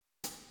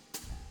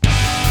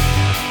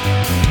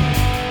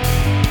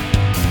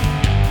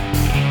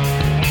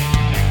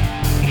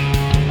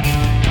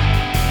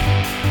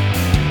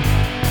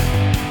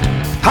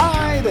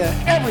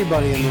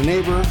everybody and their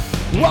neighbor.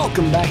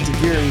 Welcome back to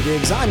Gear and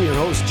Gigs. I'm your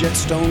host,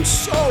 Jetstone.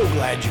 So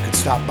glad you could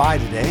stop by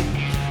today.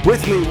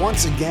 With me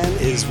once again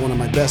is one of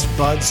my best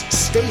buds,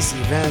 Stacy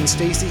Van.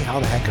 Stacy,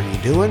 how the heck are you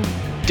doing?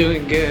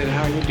 Doing good.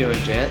 How are you doing,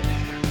 Jet?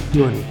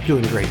 Doing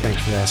great.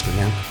 Thanks for asking,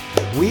 man.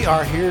 We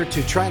are here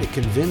to try to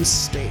convince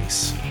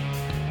Stace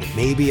that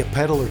maybe a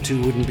pedal or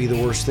two wouldn't be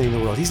the worst thing in the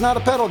world. He's not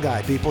a pedal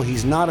guy, people.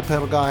 He's not a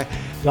pedal guy.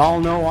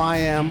 Y'all know I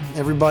am.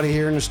 Everybody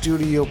here in the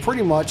studio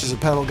pretty much is a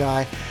pedal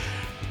guy,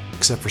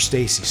 except for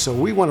Stacy. So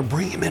we want to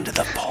bring him into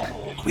the fold.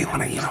 We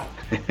want to,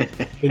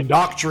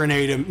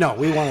 indoctrinate him. No,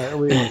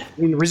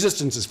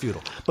 resistance is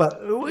futile,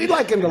 but we'd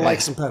like him to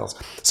like some pedals.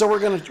 So we're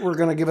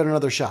gonna give it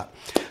another shot.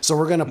 So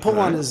we're gonna pull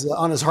on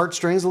his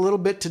heartstrings a little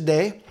bit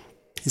today,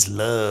 his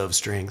love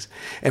strings,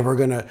 and we're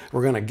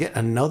gonna get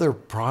another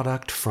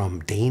product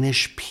from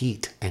Danish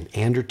Pete and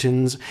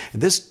Andertons.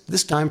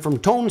 This time from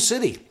Tone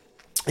City.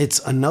 It's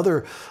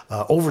another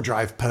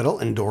overdrive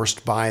pedal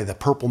endorsed by the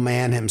Purple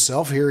Man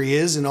himself. Here he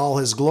is in all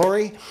his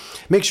glory.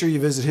 Make sure you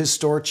visit his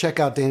store. Check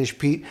out Danish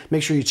Pete.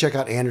 Make sure you check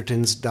out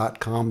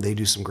Andertons.com. They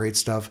do some great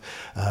stuff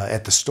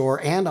at the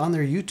store and on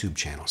their YouTube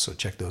channel. So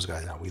check those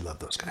guys out. We love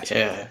those guys.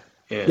 Yeah.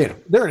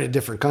 They're in a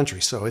different country,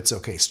 so it's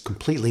okay. It's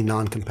completely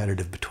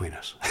non-competitive between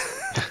us.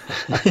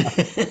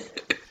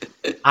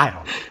 I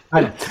don't.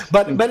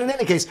 But in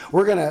any case,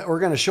 we're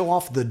gonna show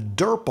off the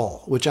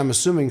Durple, which I'm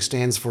assuming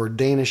stands for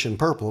Danish and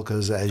purple,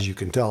 because as you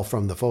can tell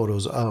from the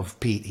photos of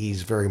Pete,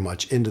 he's very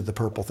much into the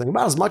purple thing,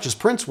 about as much as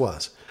Prince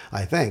was,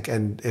 I think.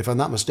 And if I'm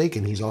not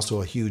mistaken, he's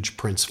also a huge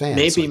Prince fan.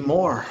 Maybe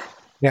more.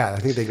 Yeah, I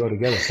think they go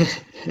together.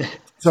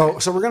 So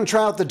we're going to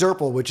try out the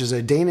Durple, which is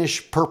a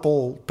Danish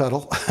purple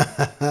pedal,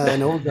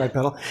 an overdrive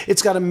pedal.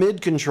 It's got a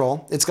mid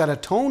control. It's got a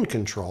tone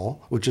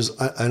control, which is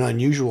an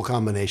unusual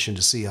combination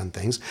to see on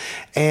things.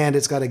 And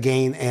it's got a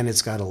gain and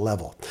it's got a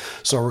level.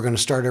 So we're going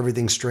to start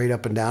everything straight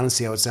up and down and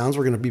see how it sounds.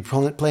 We're going to be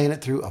playing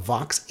it through a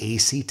Vox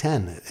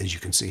AC10, as you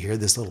can see here,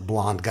 this little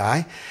blonde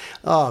guy.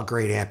 Oh,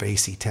 great amp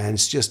AC10.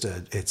 It's just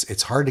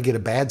it's hard to get a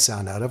bad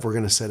sound out of. We're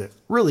going to set it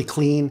really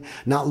clean,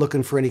 not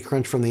looking for any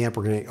crunch from the amp.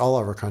 We're going to get all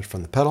of our crunch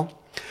from the pedal.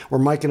 We're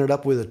micing it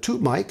up with a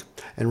tube mic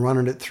and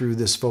running it through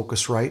this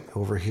Focusrite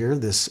over here,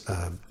 this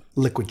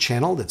liquid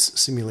channel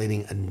that's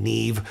simulating a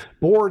Neve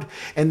board.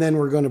 And then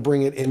we're going to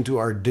bring it into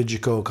our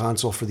Digico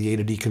console for the A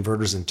to D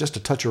converters and just a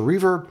touch of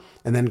reverb,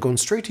 and then going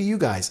straight to you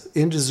guys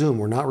into Zoom.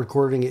 We're not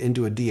recording it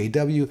into a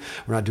DAW.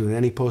 We're not doing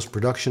any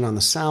post-production on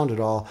the sound at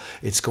all.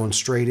 It's going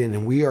straight in,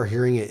 and we are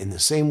hearing it in the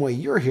same way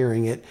you're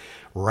hearing it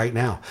right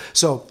now.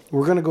 So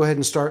we're going to go ahead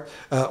and start.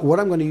 What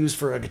I'm going to use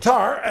for a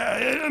guitar,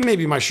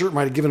 maybe my shirt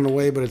might have given it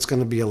away, but it's going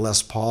to be a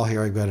Les Paul.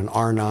 Here I've got an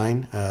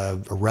R9,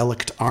 a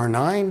relict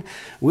R9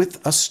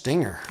 with a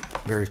Stinger.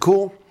 Very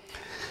cool.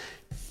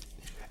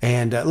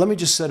 And let me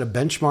just set a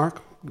benchmark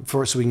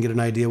so we can get an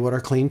idea what our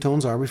clean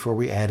tones are before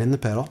we add in the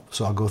pedal.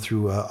 So I'll go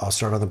through, I'll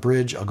start on the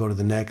bridge, I'll go to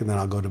the neck, and then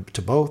I'll go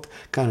to both,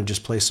 kind of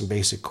just play some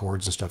basic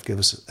chords and stuff, give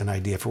us an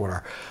idea for what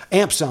our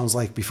amp sounds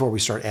like before we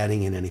start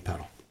adding in any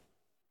pedal.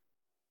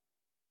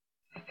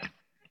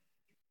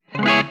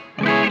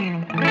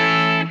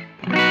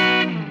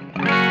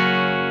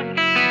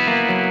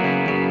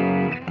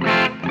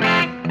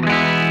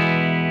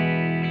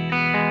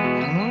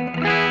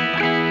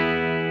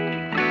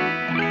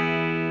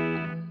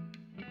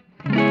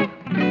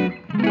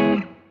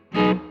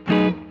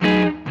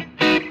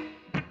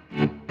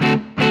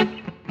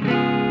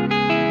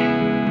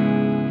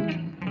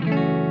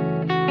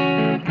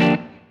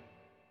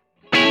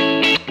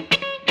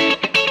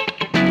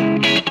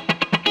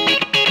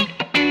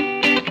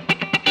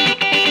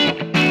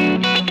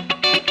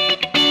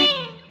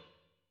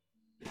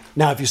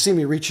 Now, if you see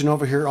me reaching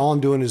over here, all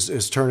I'm doing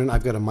is turning.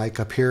 I've got a mic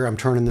up here. I'm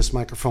turning this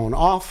microphone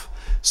off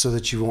so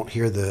that you won't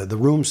hear the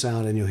room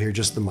sound and you'll hear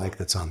just the mic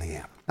that's on the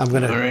amp. I'm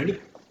going to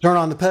turn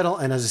on the pedal,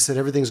 and as I said,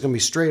 everything's going to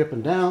be straight up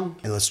and down.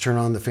 And let's turn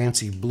on the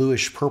fancy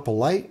bluish purple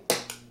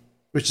light,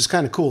 which is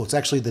kind of cool. It's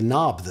actually the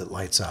knob that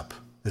lights up.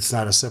 It's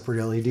not a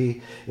separate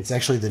LED. It's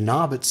actually the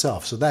knob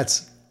itself. So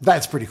that's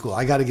pretty cool.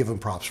 I got to give them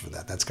props for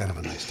that. That's kind of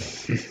a nice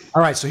thing.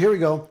 All right, so here we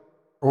go.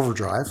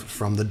 Overdrive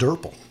from the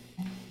Durple.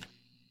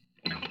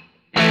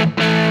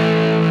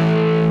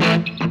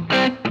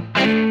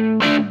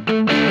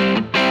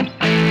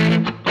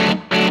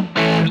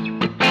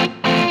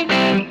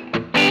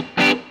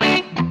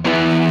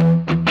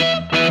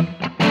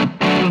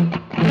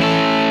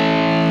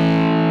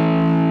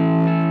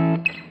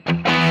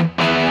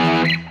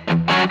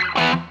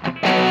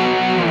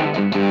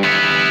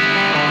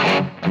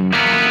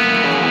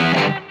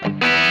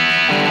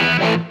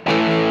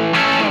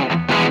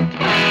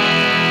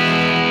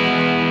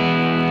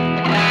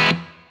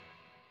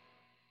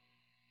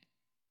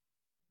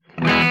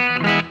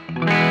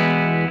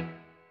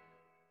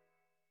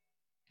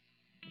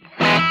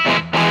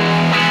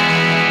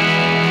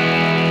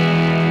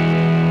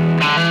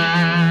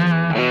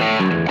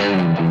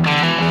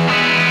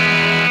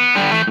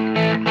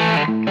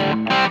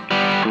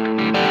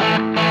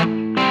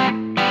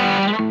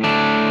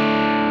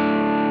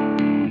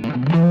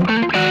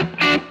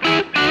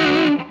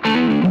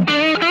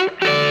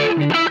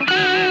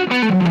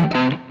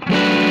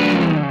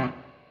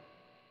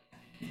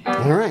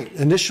 All right.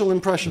 Initial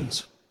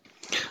impressions.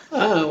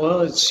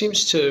 Well, it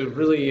seems to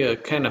really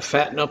kind of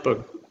fatten up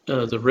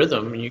the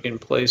rhythm. You can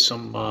play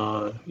some,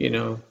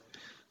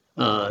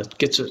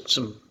 get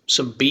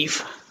some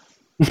beef.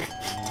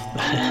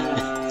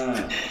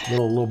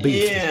 Little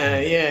beef. Yeah,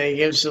 it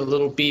gives a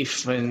little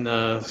beef, and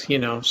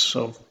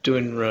so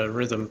doing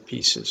rhythm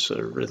pieces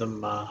or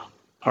rhythm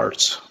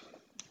parts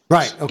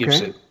Right.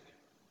 gives Okay. it,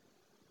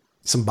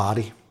 Some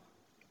body.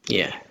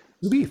 yeah,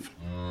 Some beef.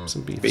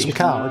 Some beef. Some beef.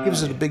 cow. It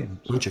gives it a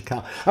big bunch of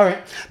cow. All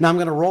right. Now I'm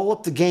going to roll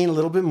up the gain a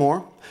little bit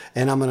more,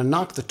 and I'm going to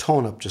knock the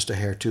tone up just a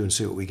hair too, and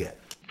see what we get.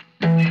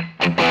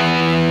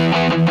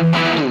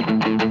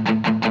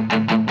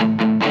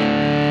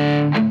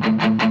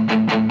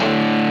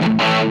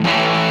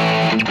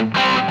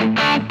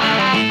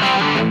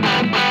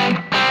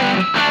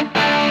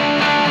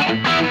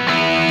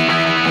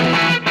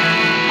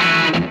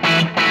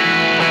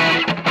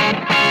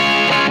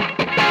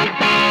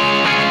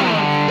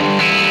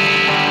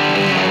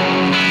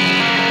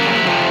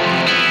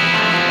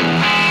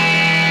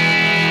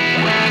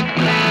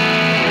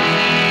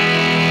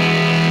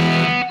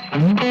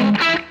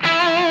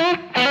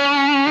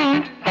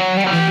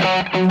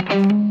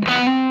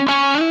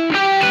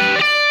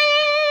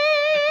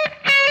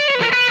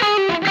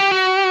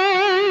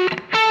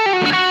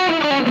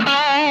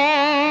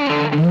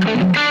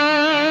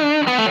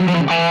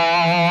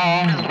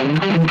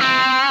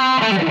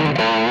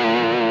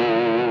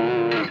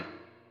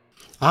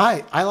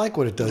 I like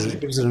what it does. It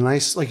gives it a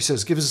nice, like you said,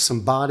 it gives it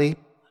some body,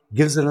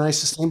 gives it a nice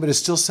sustain, but it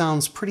still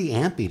sounds pretty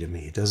ampy to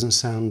me. It doesn't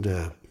sound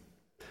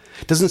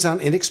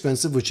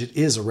inexpensive, which it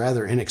is a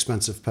rather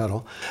inexpensive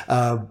pedal,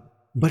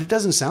 but it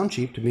doesn't sound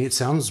cheap to me. It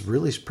sounds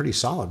really pretty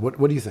solid. What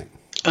do you think?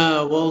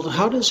 Well,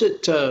 how does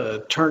it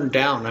turn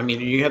down? I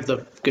mean, you have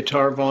the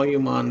guitar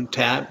volume on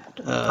tab,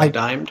 I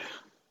dimed.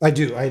 I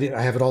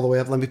have it all the way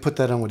up. Let me put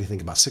that on. What do you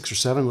think? About 6 or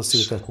 7? Let's see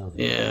what that sounds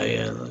like.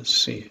 Yeah. Let's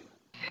see.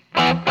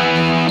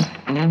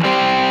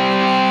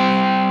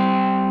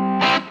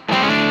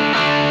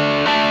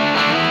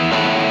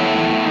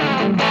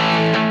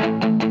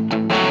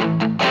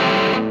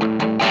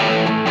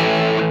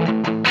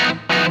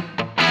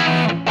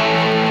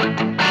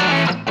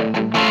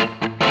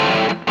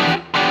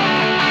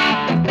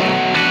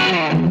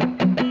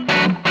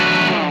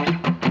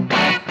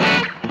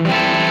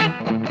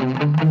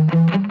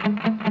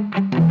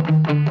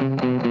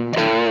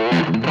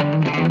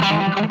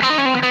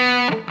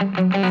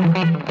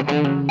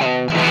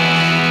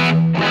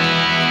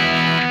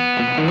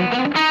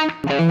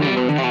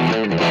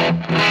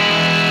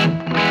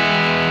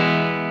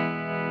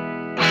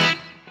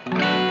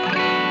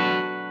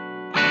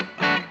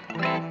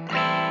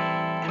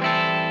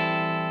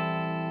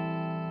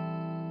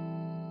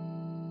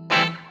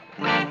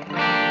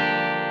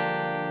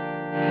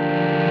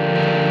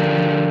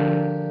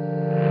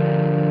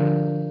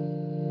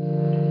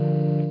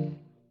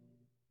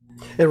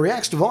 It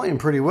reacts to volume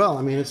pretty well.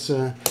 I mean,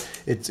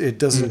 it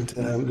doesn't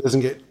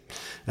get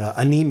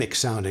anemic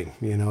sounding.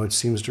 It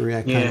seems to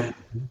react kind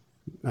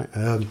Yeah.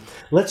 of.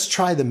 Let's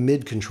try the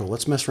mid control.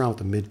 Let's mess around with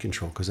the mid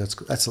control because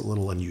that's a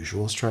little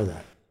unusual. Let's try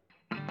that.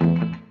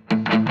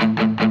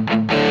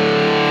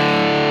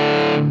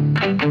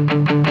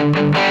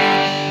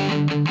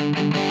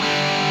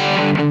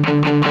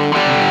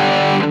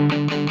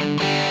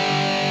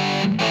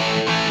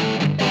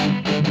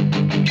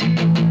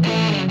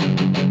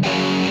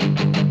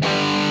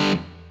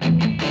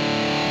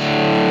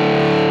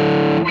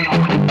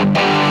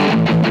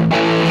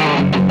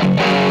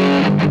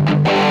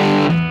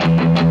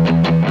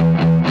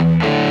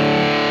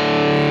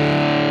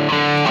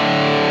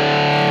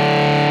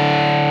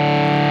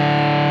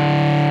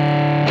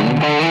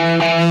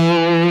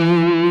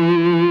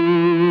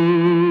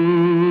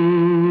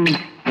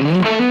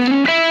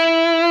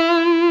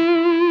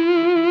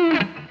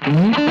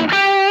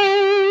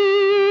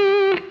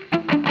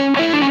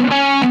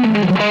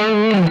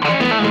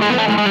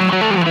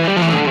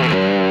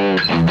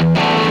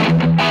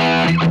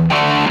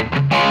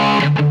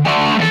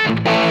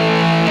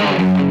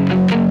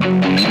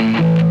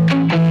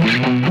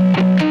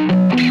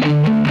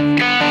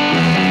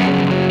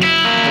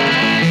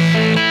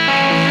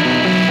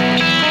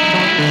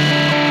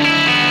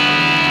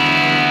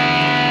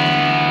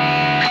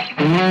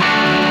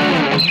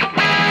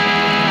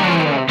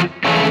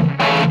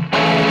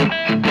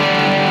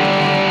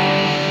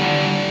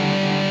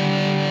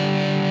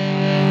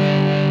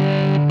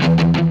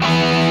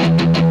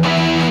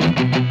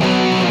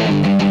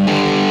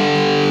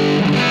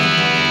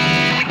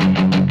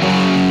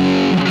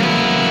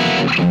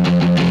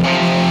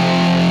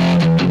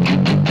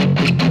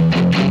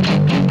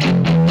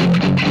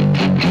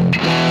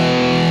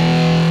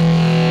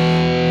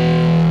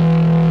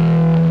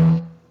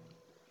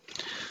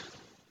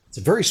 It's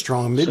a very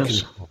strong mid So,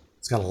 control.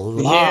 It's got a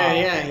lot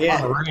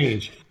yeah. of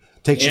range.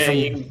 Takes you Yeah, from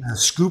you a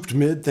scooped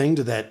mid thing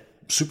to that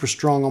super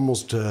strong,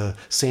 almost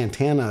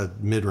Santana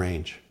mid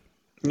range.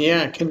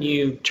 Yeah, can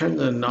you turn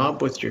the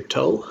knob with your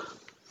toe?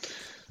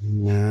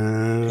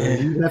 No, Yeah.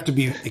 you have to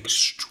be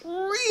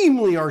extremely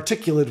extremely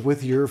articulate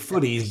with your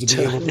footies to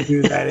be able to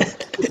do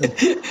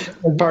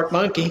that. Part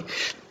monkey.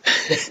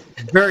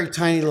 Very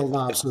tiny little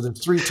knobs. So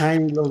there's 3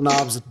 tiny little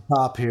knobs at the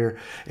top here,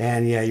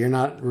 and yeah, you're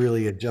not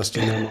really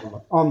adjusting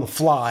them on the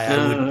fly.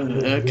 I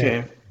would.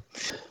 Okay.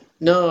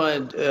 No,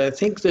 I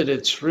think that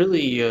it's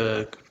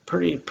really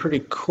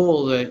pretty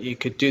cool that you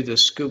could do the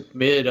scoop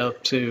mid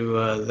up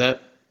to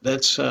that.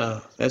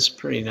 That's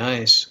pretty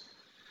nice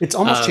It's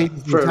almost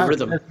changes the for a entire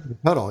rhythm. character of the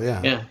pedal.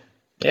 Yeah.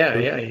 Yeah,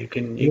 yeah. You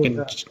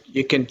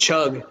can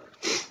chug.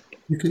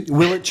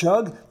 Will it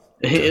chug?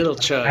 It'll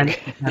chug.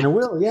 And it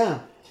will. Yeah.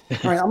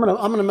 All right. I'm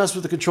gonna mess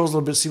with the controls a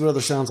little bit. See what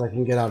other sounds I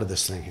can get out of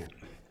this thing here.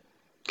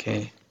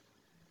 Okay.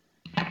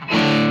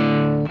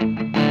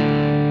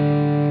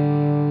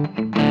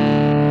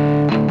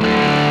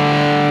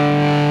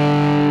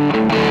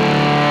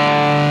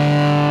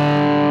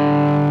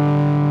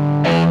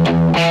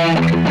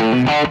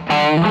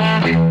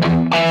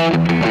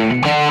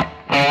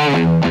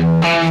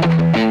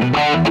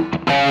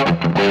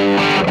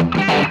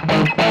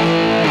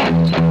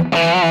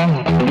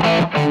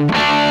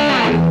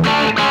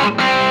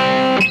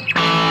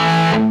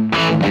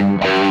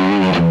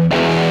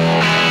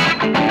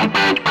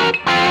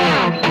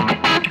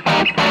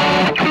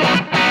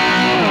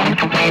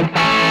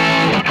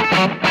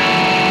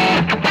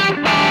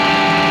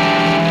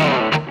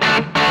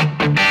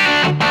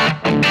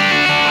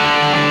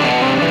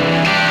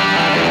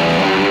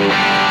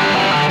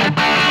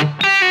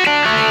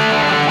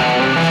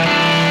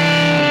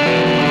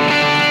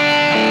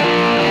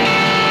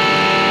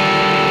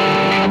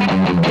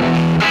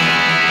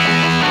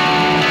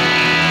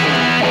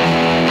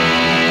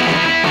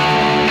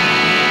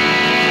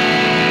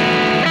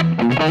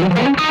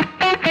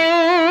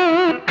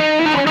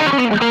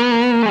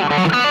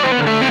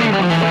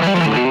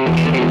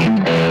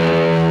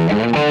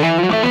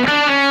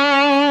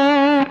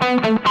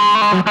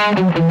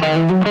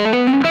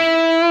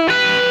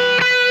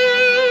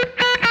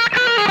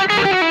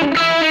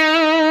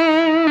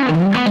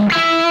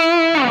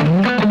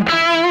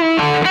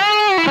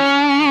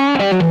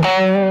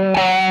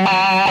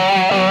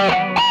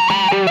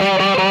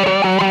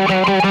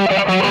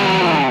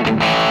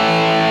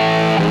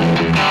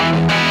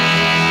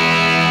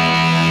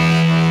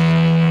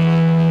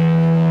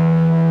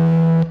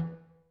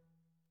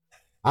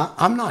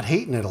 I'm not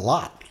hating it a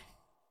lot.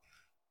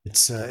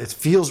 It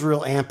feels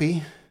real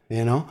ampy,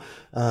 you know.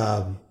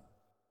 Um,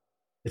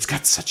 it's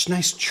got such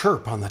nice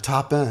chirp on the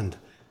top end,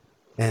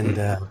 and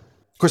of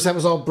course that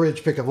was all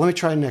bridge pickup. Let me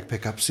try neck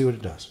pickup, see what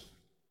it does.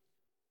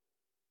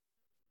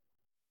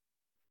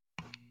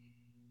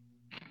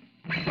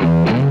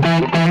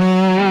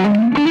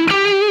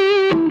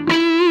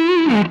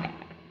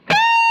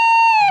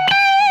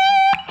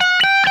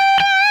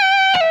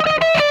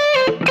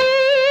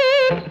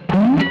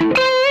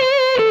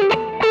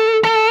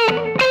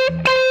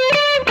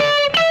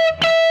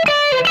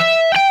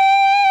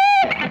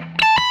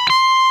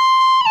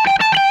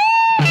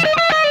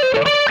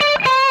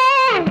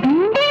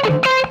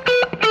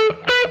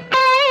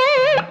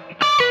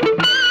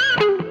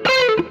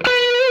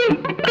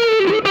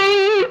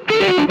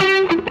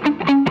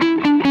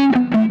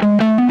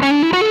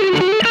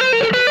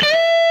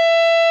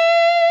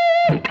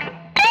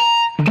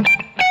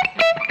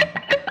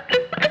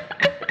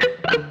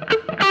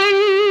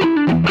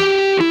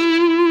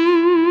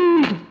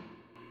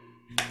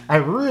 I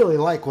really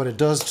like what it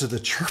does to the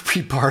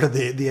chirpy part of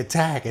the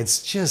attack.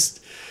 It's just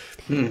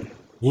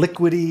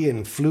liquidy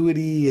and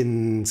fluidy,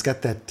 and it's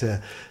got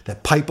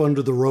that pipe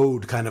under the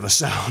road kind of a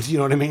sound. You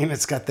know what I mean?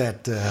 It's got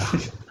that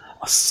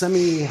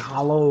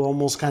semi-hollow,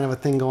 almost kind of a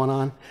thing going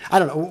on. I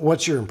don't know.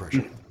 What's your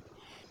impression?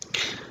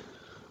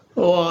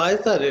 Well, I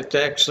thought it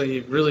actually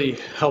really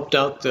helped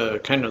out the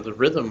kind of the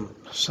rhythm,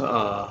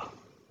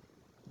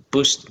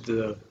 boosted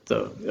the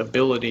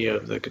ability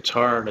of the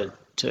guitar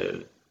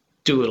to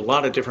do a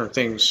lot of different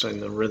things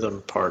in the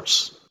rhythm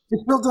parts.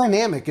 It's real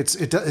dynamic.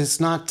 It's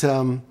not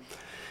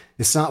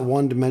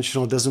one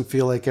dimensional. It doesn't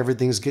feel like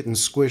everything's getting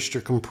squished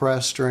or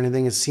compressed or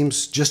anything. It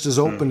seems just as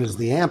open as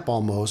the amp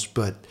almost,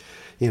 but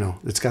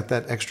it's got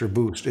that extra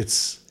boost. I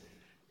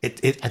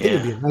think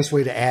it'd be a nice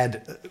way to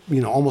add,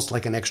 almost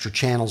like an extra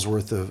channel's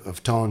worth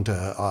of tone to,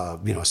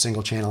 a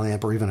single channel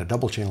amp or even a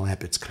double channel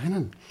amp. It's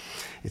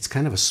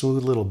kind of a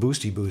smooth little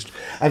boosty boost.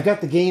 I've got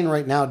the gain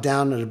right now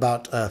down at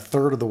about a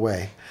third of the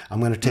way. I'm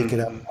going to take it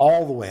up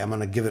all the way. I'm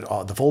going to give it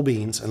all the full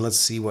beans, and let's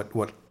see what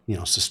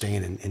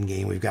sustain and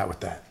gain we've got with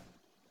that.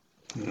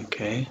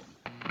 Okay.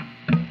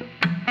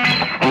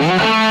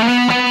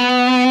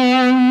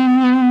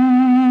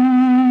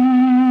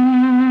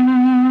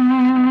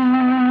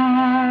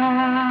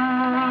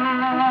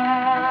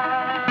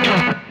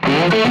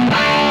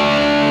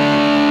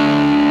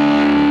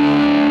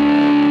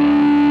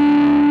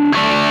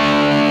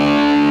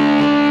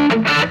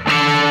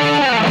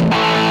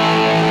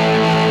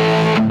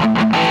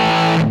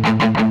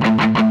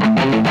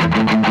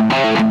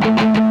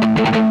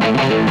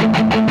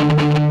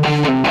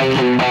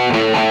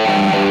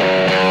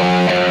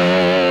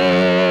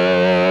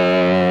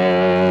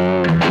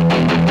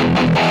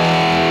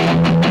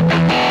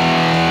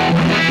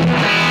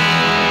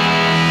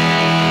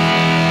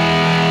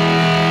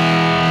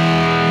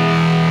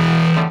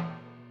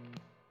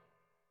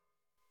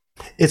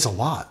 It's a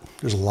lot.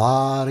 There's a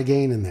lot of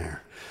gain in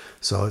there.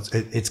 So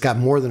it's got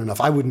more than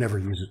enough. I would never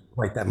use it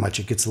quite that much.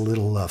 It gets a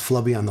little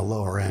flubby on the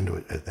lower end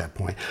at that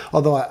point.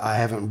 Although I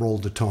haven't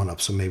rolled the tone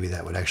up, so maybe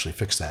that would actually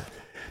fix that.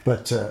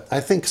 But I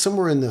think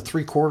somewhere in the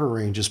 3/4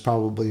 range is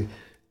probably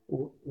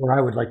where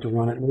I would like to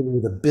run it, maybe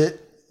with a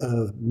bit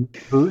of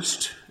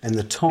boost and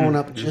the tone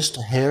up Hmm. just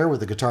a hair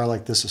with a guitar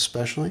like this,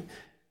 especially.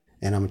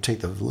 And I'm going to take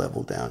the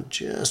level down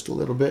just a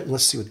little bit, and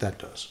let's see what that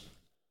does.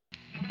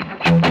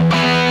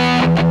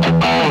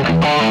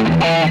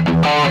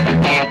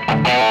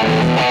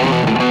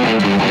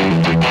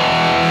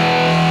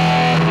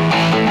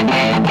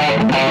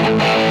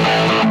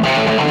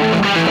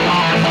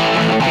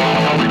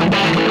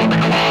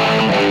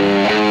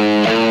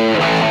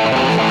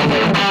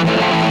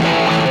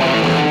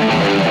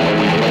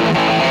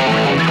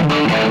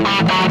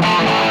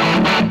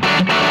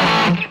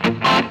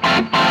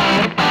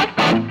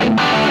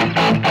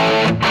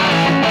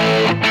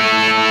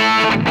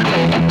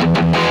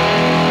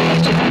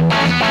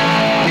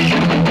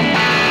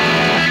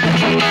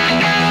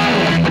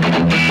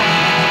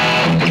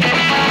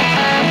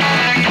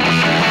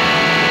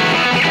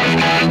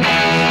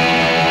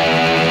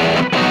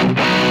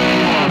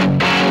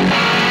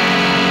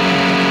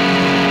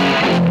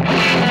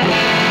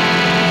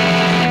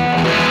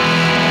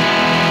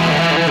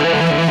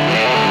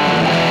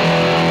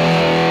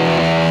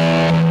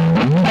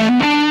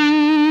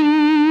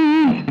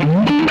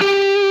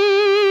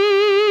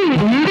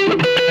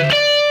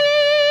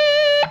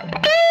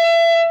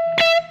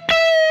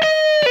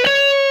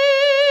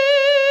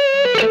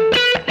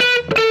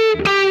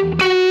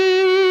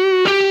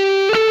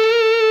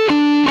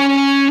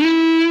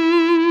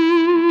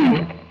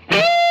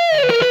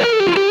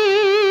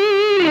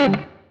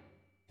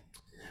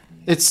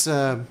 It's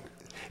uh,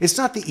 it's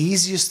not the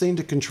easiest thing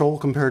to control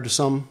compared to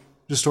some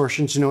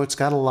distortions. You know, it's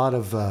got a lot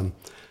of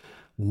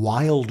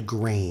wild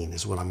grain,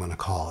 is what I'm going to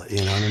call it.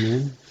 You know what I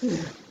mean?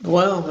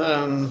 Well,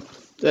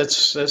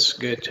 that's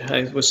good.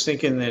 I was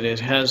thinking that it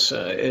has.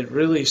 It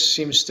really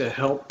seems to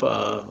help.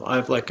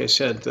 I've like I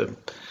said, the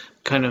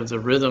kind of the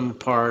rhythm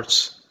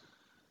parts.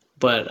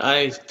 But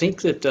I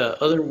think that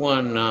the other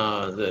one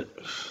that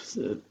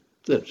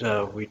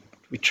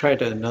we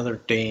tried another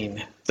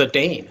Dane, the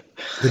Dane.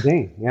 The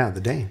Dane, yeah,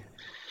 the Dane.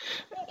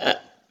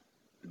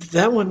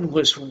 That one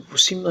was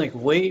seemed like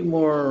way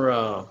more.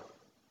 I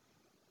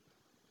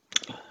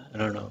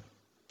don't know,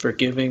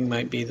 forgiving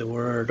might be the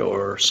word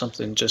or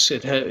something. Just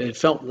it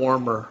felt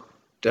warmer.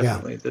 Yeah,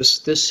 Definitely.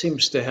 This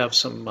seems to have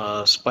some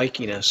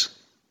spikiness.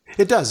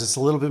 it does. It's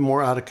a little bit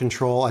more out of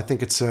control. I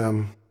think it's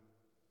a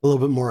little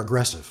bit more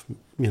aggressive.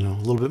 You know, a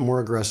little bit more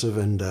aggressive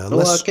and Well,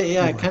 less. okay,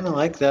 yeah, I kind of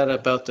like that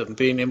about them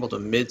being able to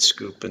mid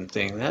scoop and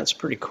thing. That's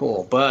pretty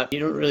cool. But you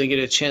don't really get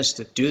a chance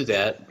to do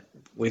that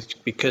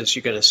with because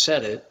you got to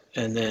set it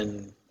and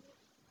then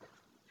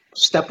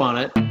step on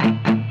it.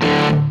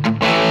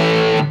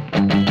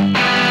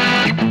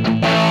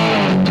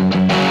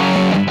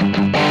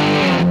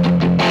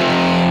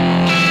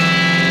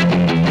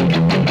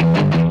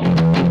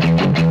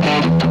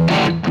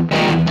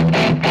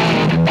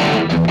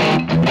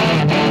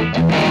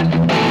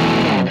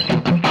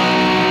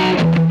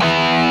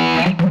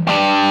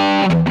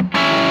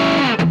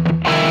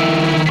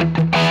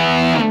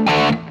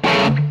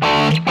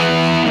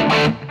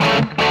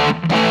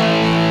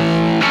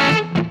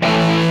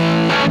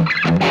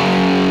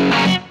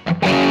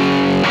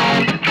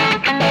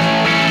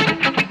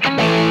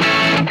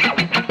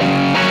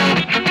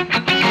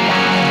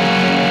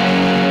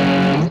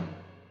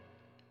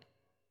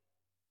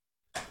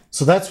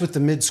 So that's with the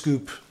mid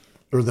scoop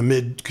or the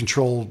mid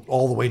control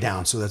all the way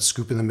down. So that's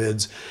scooping the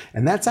mids,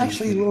 and that's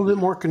actually a little bit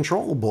more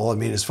controllable. I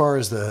mean, as far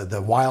as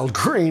the wild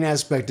grain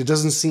aspect, it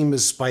doesn't seem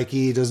as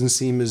spiky. It doesn't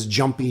seem as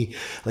jumpy,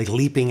 like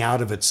leaping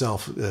out of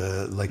itself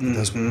like it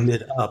does with Hmm.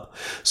 mid up.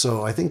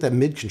 So I think that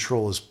mid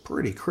control is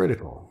pretty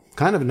critical.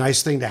 Kind of a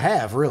nice thing to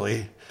have,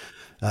 really.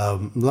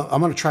 I'm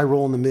going to try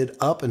rolling the mid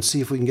up and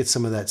see if we can get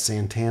some of that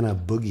Santana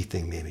boogie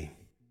thing, maybe.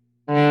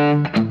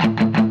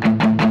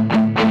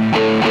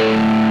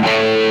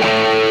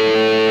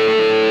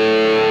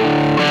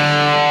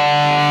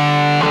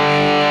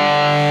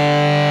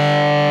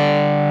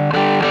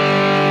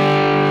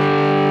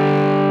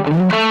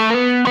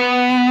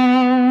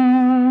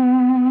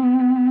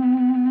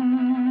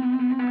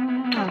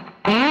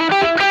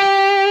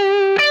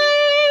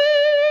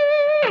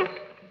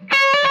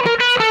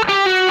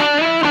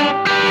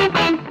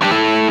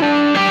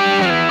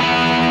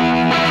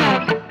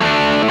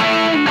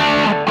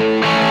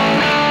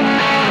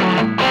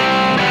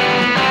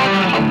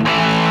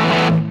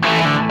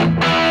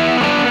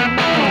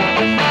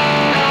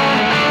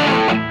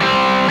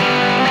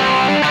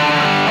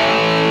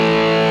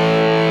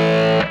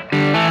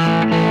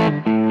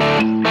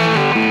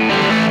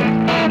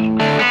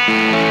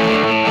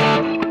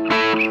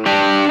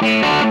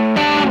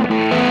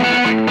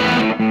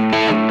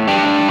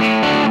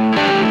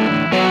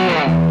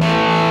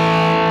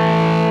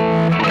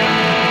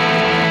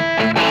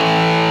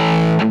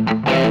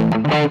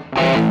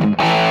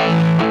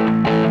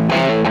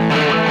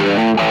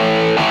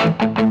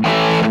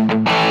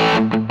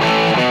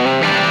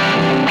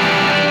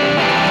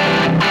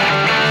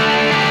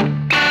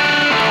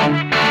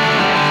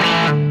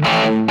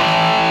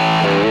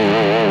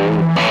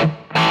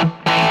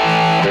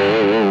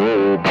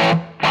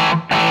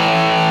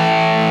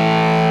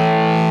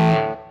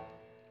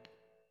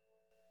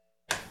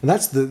 And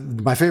that's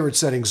my favorite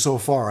setting so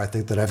far, I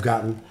think, that I've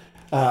gotten.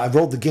 I've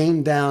rolled the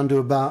gain down to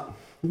about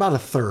a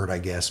third, I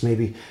guess,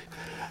 maybe.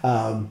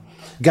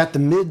 Got the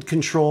mid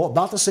control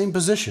about the same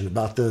position,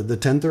 about the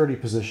 1030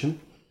 position.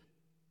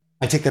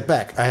 I take that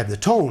back. I have the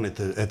tone at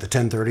the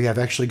 1030. I've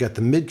actually got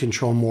the mid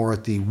control more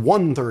at the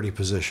 130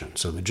 position,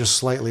 so they're just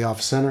slightly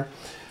off center.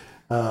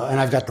 And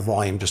I've got the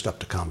volume just up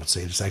to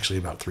compensate. It's actually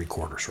about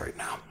 3/4 right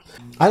now.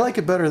 I like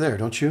it better there,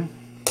 don't you?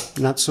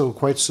 Not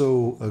quite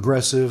so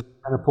aggressive.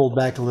 Kind of pulled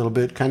back a little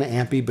bit, kind of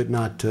ampy, but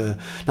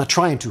not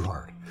trying too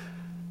hard.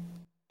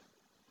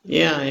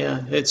 Yeah,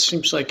 yeah. It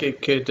seems like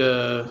it could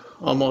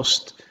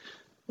almost.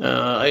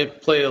 I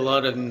play a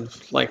lot in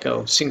like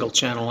a single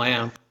channel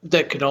amp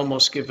that could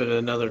almost give it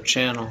another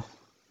channel.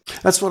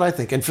 That's what I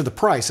think. And for the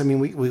price, I mean,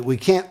 we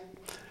can't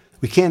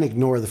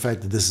ignore the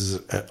fact that this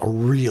is a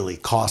really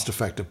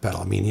cost-effective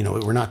pedal. I mean,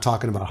 we're not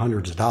talking about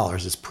hundreds of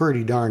dollars. It's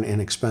pretty darn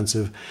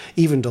inexpensive,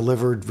 even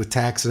delivered with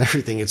tax and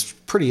everything. It's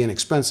pretty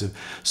inexpensive.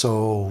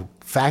 So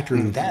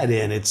factoring that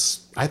in,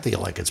 I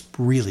feel like it's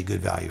really good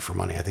value for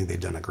money. I think they've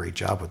done a great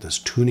job with this,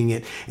 tuning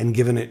it and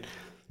giving it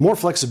more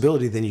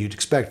flexibility than you'd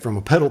expect from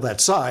a pedal that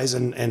size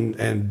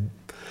and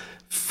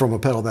from a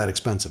pedal that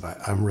expensive.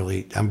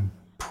 I'm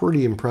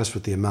pretty impressed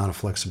with the amount of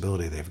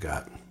flexibility they've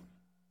got.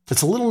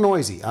 It's a little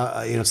noisy.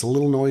 It's a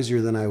little noisier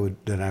than I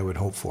would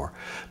hope for.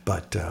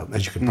 But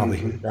as you can probably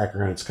hear in the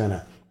background, it's kind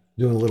of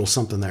doing a little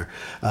something there.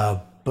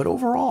 But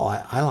overall,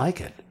 I like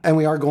it. And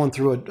we are going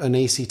through an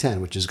AC-10,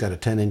 which has got a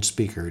 10-inch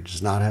speaker. It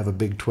does not have a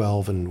big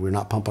 12, and we're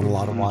not pumping a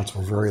lot of watts.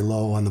 We're very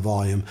low on the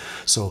volume.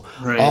 So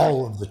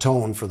all of the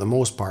tone, for the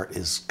most part,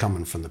 is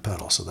coming from the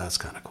pedal. So that's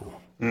kind of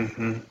cool.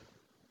 Mm-hmm.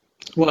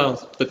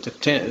 Well, but the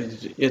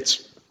 10,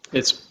 it's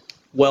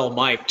well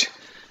mic'd.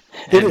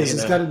 It is.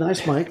 It's got a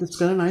nice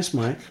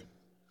mic.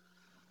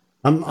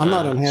 I'm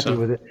not unhappy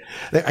with it.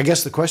 I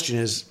guess the question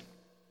is,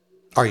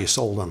 are you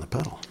sold on the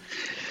pedal?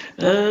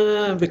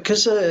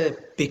 Because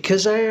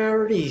I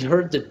already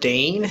heard the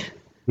Dane.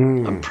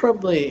 I'd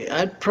probably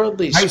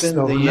spend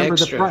the remember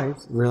extra. The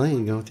price. Really,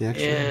 you go with the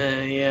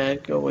extra? Yeah,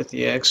 I'd go with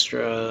the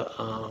extra.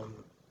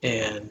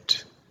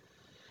 And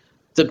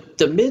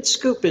the mid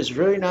scoop is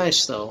very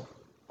nice though,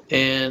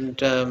 and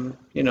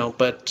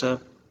but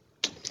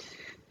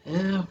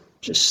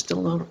just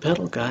still not a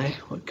pedal guy.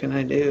 What can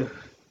I do?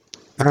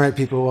 All right,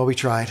 people. Well, we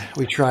tried.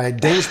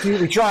 Danish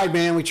Pete, we tried,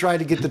 man. We tried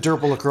to get the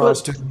Durple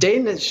across to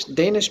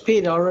Danish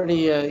Pete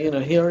already.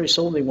 He already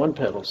sold me one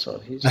pedal, so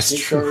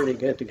he's already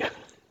good to go.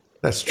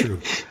 That's true.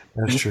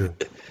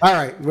 All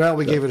right. Well,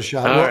 we gave it a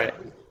shot. All right.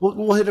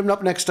 We'll hit him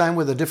up next time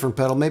with a different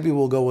pedal. Maybe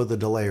we'll go with a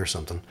delay or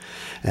something.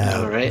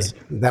 All right.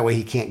 That way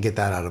he can't get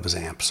that out of his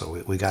amp.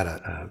 So we got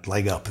a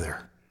leg up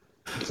there.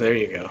 There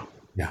you go.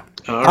 Yeah.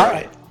 All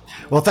right.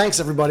 Well, thanks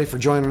everybody for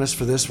joining us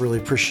for this. Really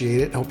appreciate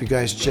it. Hope you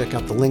guys check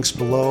out the links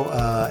below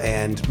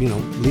and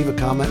leave a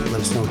comment and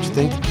let us know what you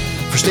think.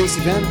 For Stacy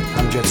Venn,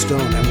 I'm Jet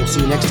Stone, and we'll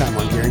see you next time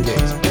on Gear and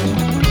Gaze.